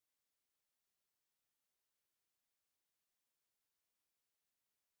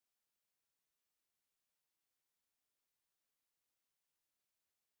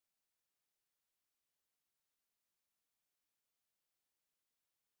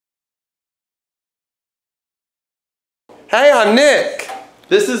Hey, I'm Nick.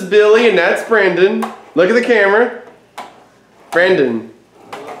 This is Billy and that's Brandon. Look at the camera. Brandon.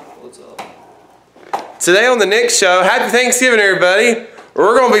 What's up? Today on the Nick Show, happy Thanksgiving everybody.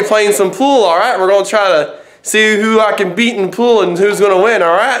 We're going to be playing some pool, alright? We're going to try to see who I can beat in pool and who's going to win,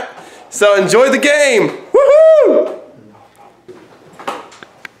 alright? So enjoy the game. Woohoo!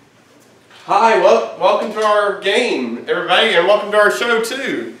 Hi, welcome to our game, everybody, and welcome to our show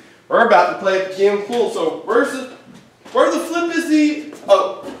too. We're about to play a game of pool, so where the flip is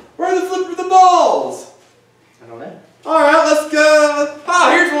where the flip are the balls? I don't know. Alright, let's go.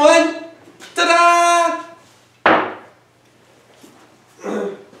 Oh, here's one. Ta-da!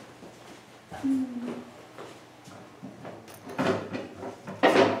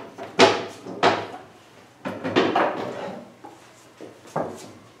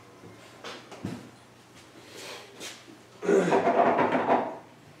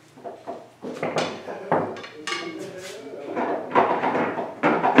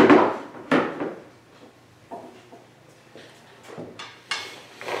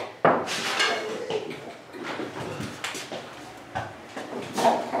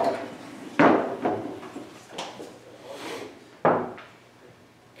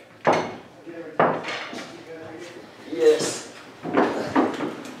 Yes.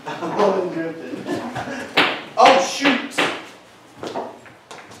 Oh shoot!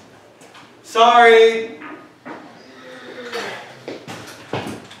 Sorry.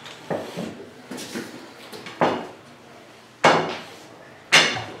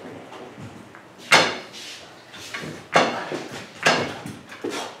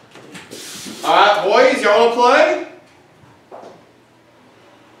 Alright boys, y'all wanna play?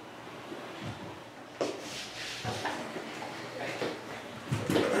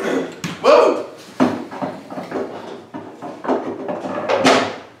 Whoa!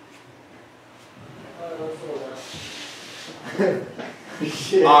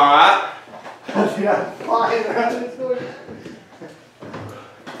 Shit. Alright. Yeah, flying around this door.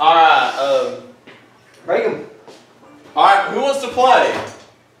 Alright, Break him. alright, who wants to play?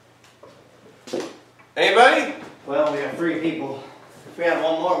 Anybody? Well, we have 3 people. If we had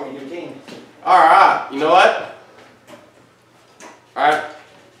one more, we'd do a team. Alright, you know what? Alright.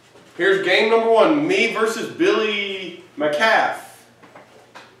 Here's game number 1. Me versus Billy McCaff.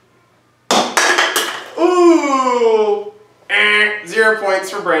 Ooh! 0 points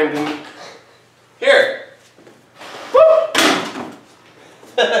for Brandon. Here. Woo!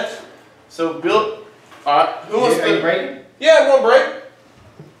 So Bill, alright, who wants to break? Yeah, one break.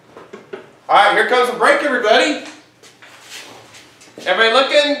 Alright, here comes a break, everybody. Everybody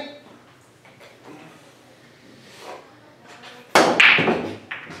looking?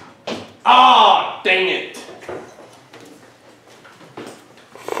 Ah, dang it.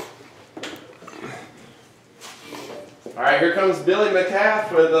 Alright, here comes Billy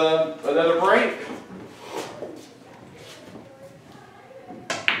McCaff with another break.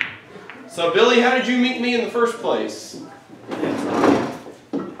 So Billy, how did you meet me in the first place?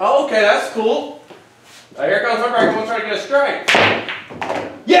 Oh, okay, that's cool. Here comes my break. I'm going to try to get a strike.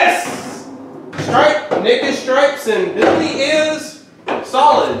 Yes! Stripe. Nick is stripes and Billy is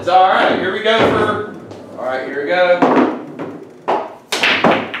solids. Alright, here we go Alright, here we go.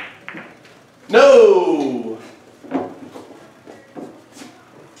 No!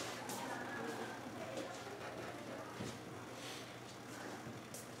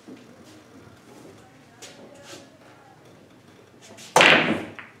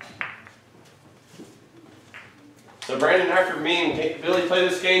 So Brandon, after me and Billy play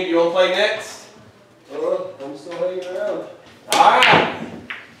this game, do you want to play next? I'm still hanging around. Alright.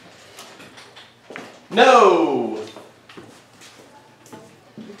 No.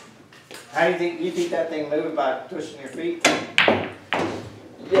 How do you think that thing moved by twisting your feet?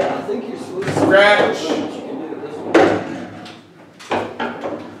 Yeah, I think you're supposed to Scratch. You can do it this way.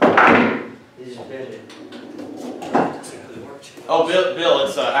 You just bend it. Oh, Bill,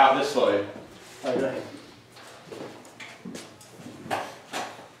 it's out this way. Okay.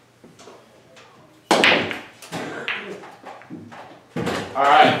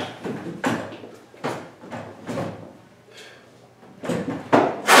 Alright.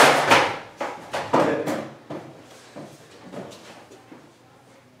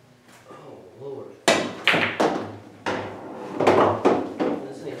 Oh, Lord.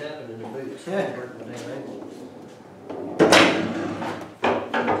 This ain't happening to me. It's Yeah. hurting my damn ankle.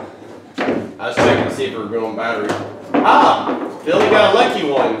 I was checking to see if we were going on battery. Ah! Billy got a lucky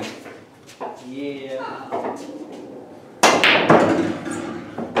one. Yeah.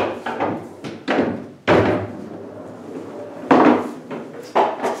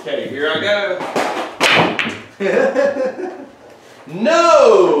 Okay, here I go.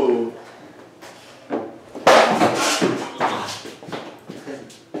 No! Well,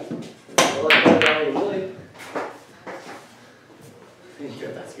 like that guy in Willie. You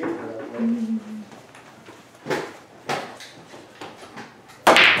got that scoop for that, I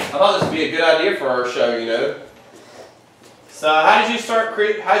thought this would be a good idea for our show, you know. So, how did you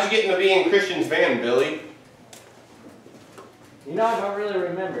get into being Christian's band, Billy? You know, I don't really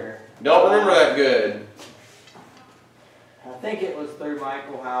remember. Don't remember that good. I think it was through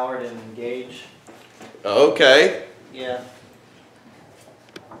Michael Howard and Gage. Okay. Yeah.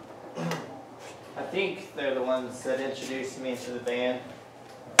 I think they're the ones that introduced me to the band.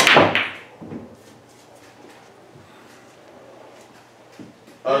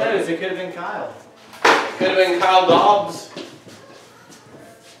 Who knows? It could have been Kyle. Could have been Kyle Dobbs.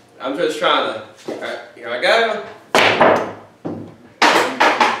 I'm just trying to. Alright, here I go.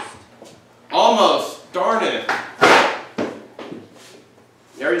 Almost. Darn it.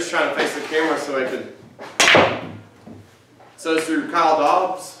 You're just trying to face the camera so I could. So it's through Kyle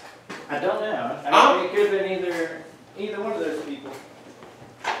Dobbs? I don't know. I mean, it could have been either one of those people.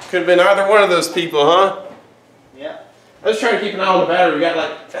 Could have been either one of those people, huh? Yeah. I was trying to keep an eye on the battery. We got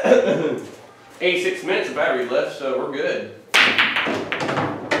like 86 minutes of battery left, so we're good.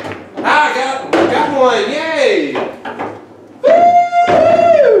 Ah, got one! Yay!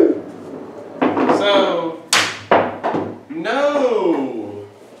 Woo! So, no.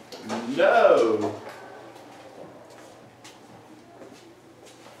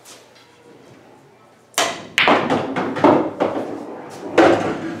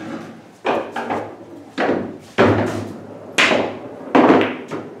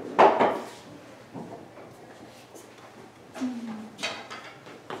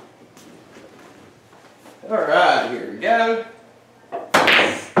 Alright, here we go.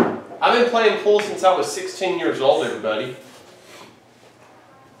 I've been playing pool since I was 16 years old, everybody.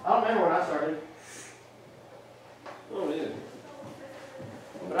 I don't remember when I started, Oh, yeah.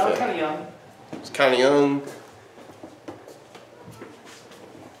 but I was kind of young. I was kind of young.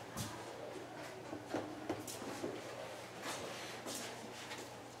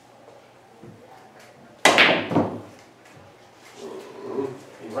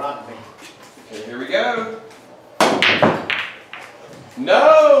 He rocked me. Okay, here we go. No!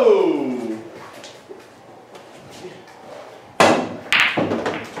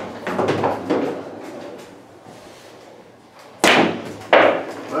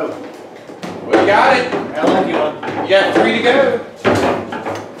 Whoa. We got it. I like you one. You got 3 to go.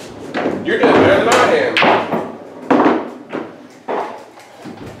 You're doing better than I am.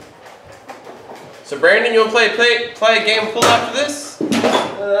 So Brandon, you want to play a game of pool after this? I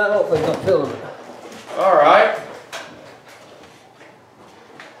don't think I'm feeling it. All right.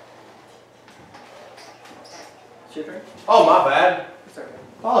 Shipper? Oh, my bad. It's okay.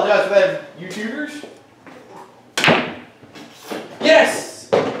 Apologize for that, YouTubers. Yes!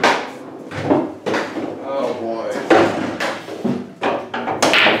 Oh boy.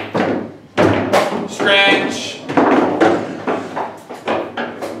 Scratch.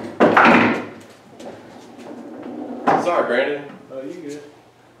 Sorry, Brandon. Oh, you good.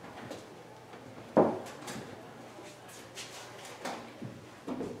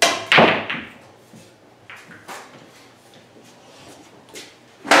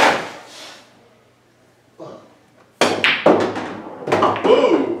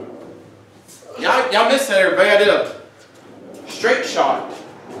 Ooh! Y'all missed that, everybody. I did a straight shot.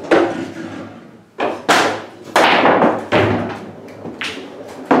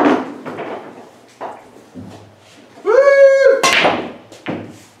 Woo!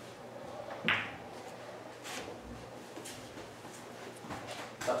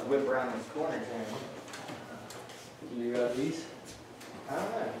 About to whip around these corners here. You got these? I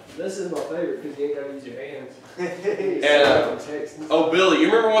don't know. This is my favorite because you ain't gotta use your hands. And, oh, Billy, you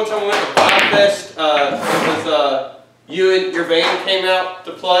remember one time we went to Vibe Fest? It was you and your band came out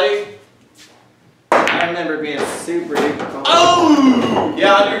to play. I remember being super duper cold. Oh!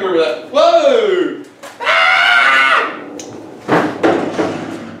 Yeah, I do remember that. Whoa! Ah!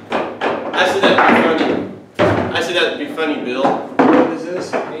 I said that'd be funny. I said that'd be funny, Bill. What is this?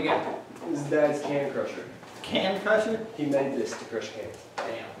 There you go. This is Dad's can crusher. Can crusher? He made this to crush cans.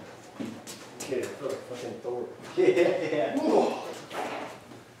 Damn. Kid, fucking Thor. Yeah.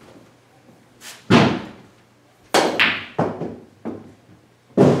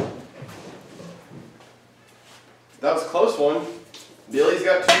 That was a close one. Billy's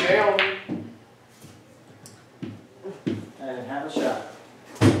got 2 down. And have a shot.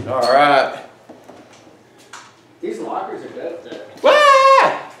 All right. These lockers are dope though.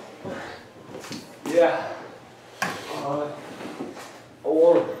 Wah! Yeah.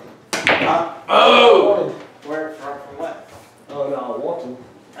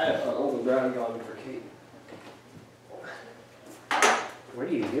 Where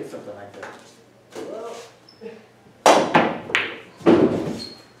do you get something like that? Well,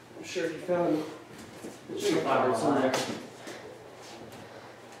 I'm sure you found it somewhere.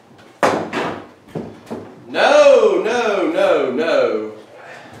 No, no, no, no.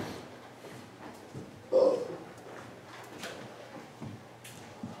 Oh.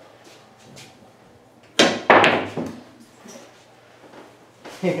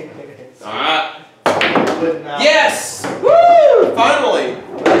 Alright. Good enough. Yes! Woo! Finally!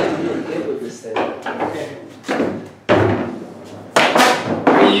 Get with this thing.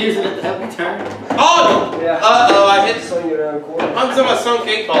 Are you using it to help me turn? Oh! Yeah. Uh-oh, I hit. Swing it around the corner. I'm so my sunk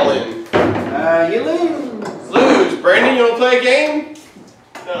 8 ball in. You lose. Lose. Brandon, you want to play a game?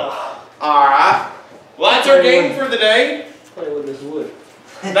 No. Alright. Well, that's our game for the day. Play with this wood.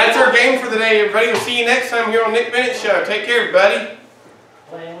 That's our game for the day, everybody. We'll see you next time here on Nick Bennett Show. Take care, everybody.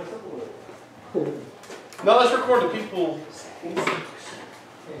 Playing with the wood. No, let's record the people.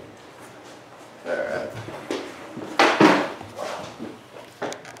 Alright.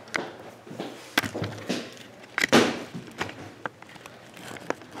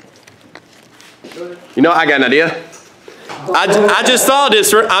 You know, I got an idea. I just saw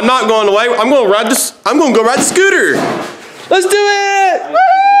this. I'm not going away. I'm going to ride this. I'm going to go ride the scooter. Let's do it! Woo!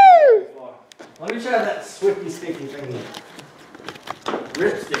 Let me try that swifty sticky thingy.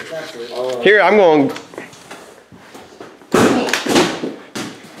 Ripstick, that's it. Here, I'm going.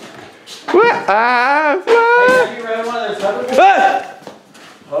 What? Hey, have you read one of those hoverboards? Ah!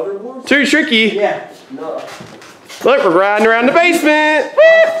 Hoverboards? Too tricky. Yeah. No. Look, we're riding around the basement.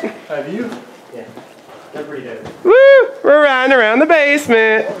 Woo! Have you? Yeah. They're pretty dope. Woo! We're riding around the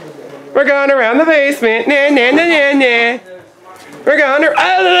basement. We're going around the basement. Nah, nah, nah, nah, nah. We're going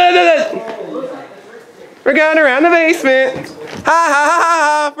We're going around the basement. Ha ha ha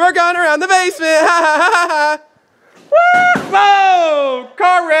ha. We're going around the basement. Ha ha ha ha. Woo! Whoa!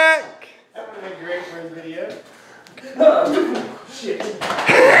 Car wreck. That would have been great for his video. Shit.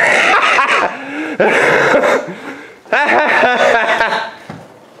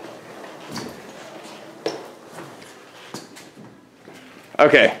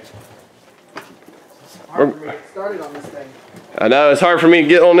 Okay. Hard for me to get started on this thing. I know, it's hard for me to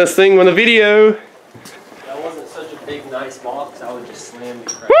get on this thing with a video. That wasn't such a big, nice box. I would just slam the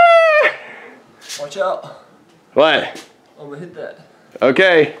crap. Woo! Watch out. What? I'm gonna hit that.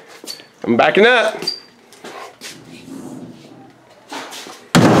 Okay. I'm backing up.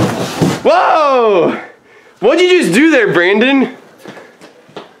 Whoa! What'd you just do there, Brandon?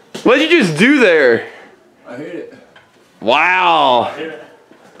 What'd you just do there? I hit it. Wow.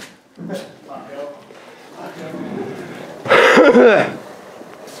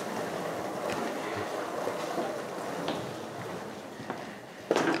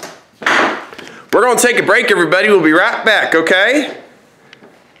 We're going to take a break, everybody. We'll be right back, okay?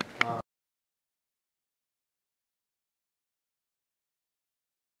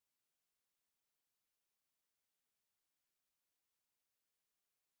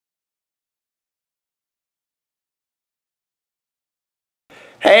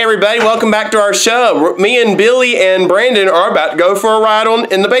 Hey everybody, welcome back to our show. Me and Billy and Brandon are about to go for a ride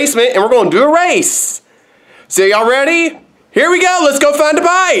in the basement and we're going to do a race. So y'all ready? Here we go, let's go find a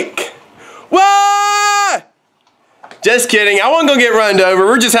bike. Whoa! Just kidding, I wasn't going to get run over,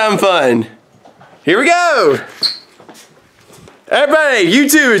 we're just having fun. Here we go. Everybody, you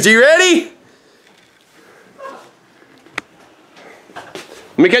two, is you ready?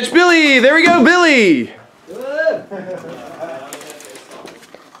 Let me catch Billy, there we go, Billy.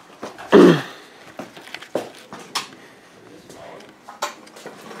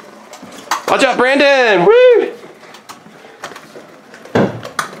 Watch out, Brandon! Woo!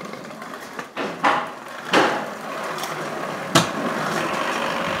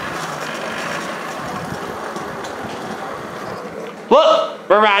 Look,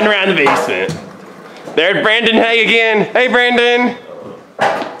 we're riding around the basement. There's Brandon Hay again. Hey, Brandon.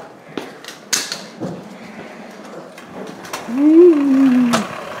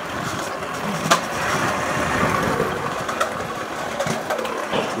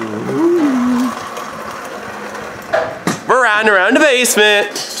 We're riding around the basement.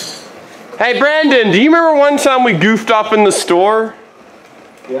 Hey Brandon, do you remember one time we goofed off in the store?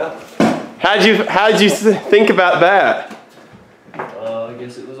 Yeah. How'd you think about that? I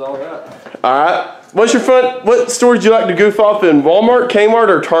guess it was alright. Alright. What store did you like to goof off in? Walmart, Kmart,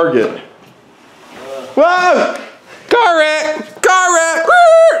 or Target? Whoa! Car wreck! Car wreck!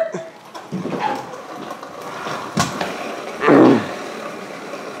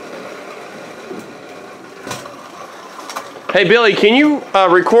 Hey Billy, can you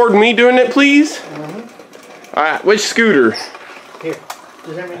record me doing it, please? All right, which scooter? Here.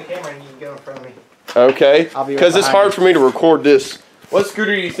 Just hand me the camera and you can go in front of me. Okay. I'll be right Because it's behind hard you. for me to record this. What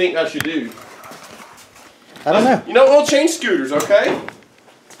scooter do you think I should do? I don't know. You know, we'll change scooters, okay?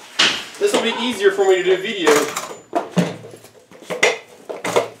 This will be easier for me to do video.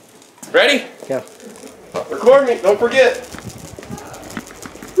 Ready? Go. Record me, don't forget.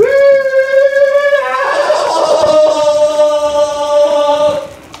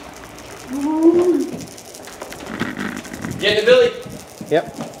 Getting it, Billy?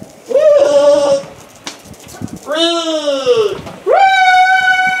 Yep.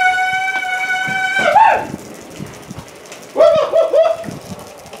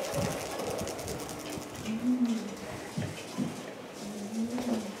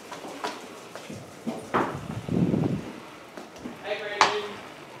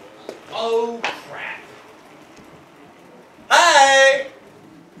 Oh crap. Hey!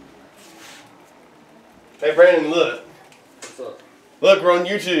 Hey Brandon, look. What's up? Look, we're on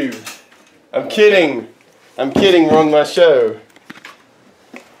YouTube. I'm kidding. I'm kidding, we're on my show.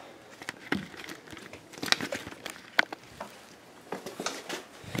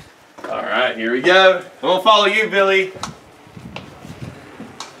 Alright, here we go. I'm gonna follow you, Billy.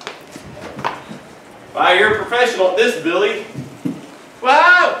 Wow, you're a professional at this, Billy.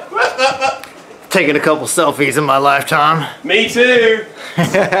 Wow! Taking a couple selfies in my lifetime. Me too.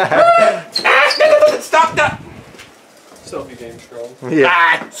 Stop that. Selfie game strong. Yeah.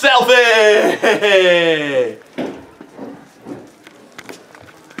 Ah, selfie!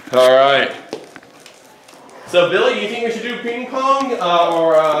 All right. So, Billy, do you think we should do ping pong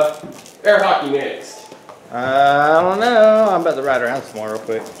or air hockey next? I don't know. I'm about to ride around some more real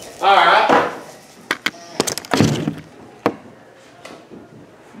quick. All right.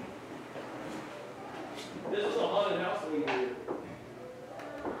 This is a haunted house we do.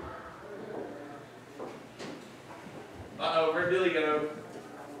 Uh-oh, where'd Billy go?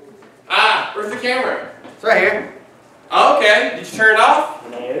 Ah, where's the camera? It's right here. Oh, okay, did you turn it off?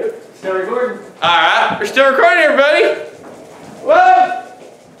 No. Still recording. Alright, we're still recording, everybody. Whoa!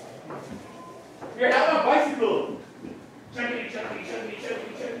 Here, how about a bicycle? Chunky, chunky, chunky, chunky,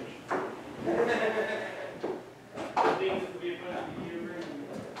 chunky.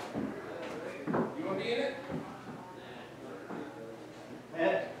 You want to be in it?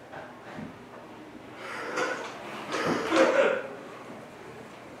 Yeah.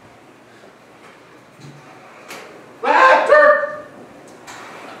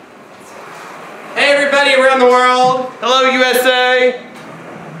 Hey everybody around the world. Hello USA.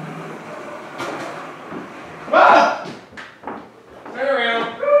 Ah! Turn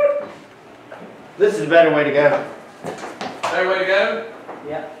around. This is a better way to go. Better way to go?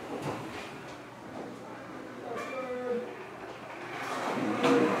 Yeah.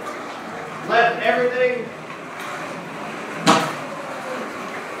 Left everything.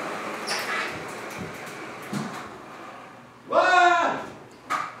 Whoa!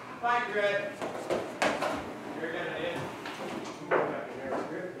 Bye, Greg. You're gonna end.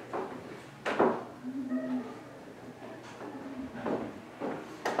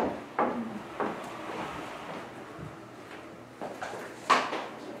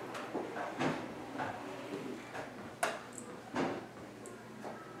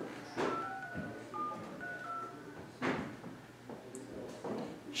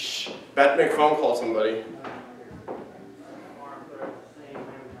 Shh. About to make a phone call to somebody.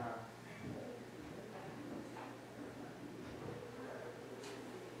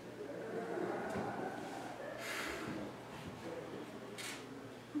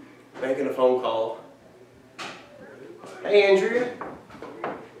 Making a phone call. Hey Andrea,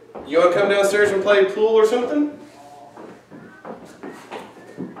 you want to come downstairs and play pool or something?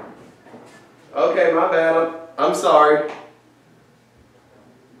 Okay, my bad. I'm sorry.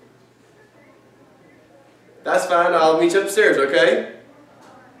 That's fine. I'll meet you upstairs, okay?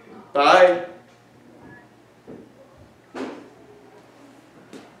 Bye.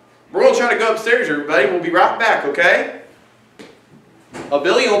 We're going to try to go upstairs, everybody. We'll be right back, okay?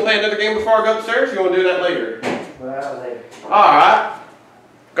 Billy, you want to play another game before I go upstairs? Or you want to do that later? Well, later. Alright.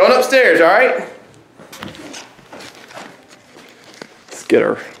 Going upstairs, alright? Let's get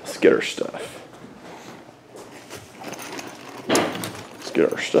our stuff. Let's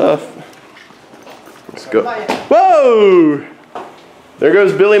get our stuff. Let's go. Whoa! There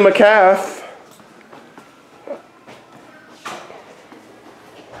goes Billy McCaff.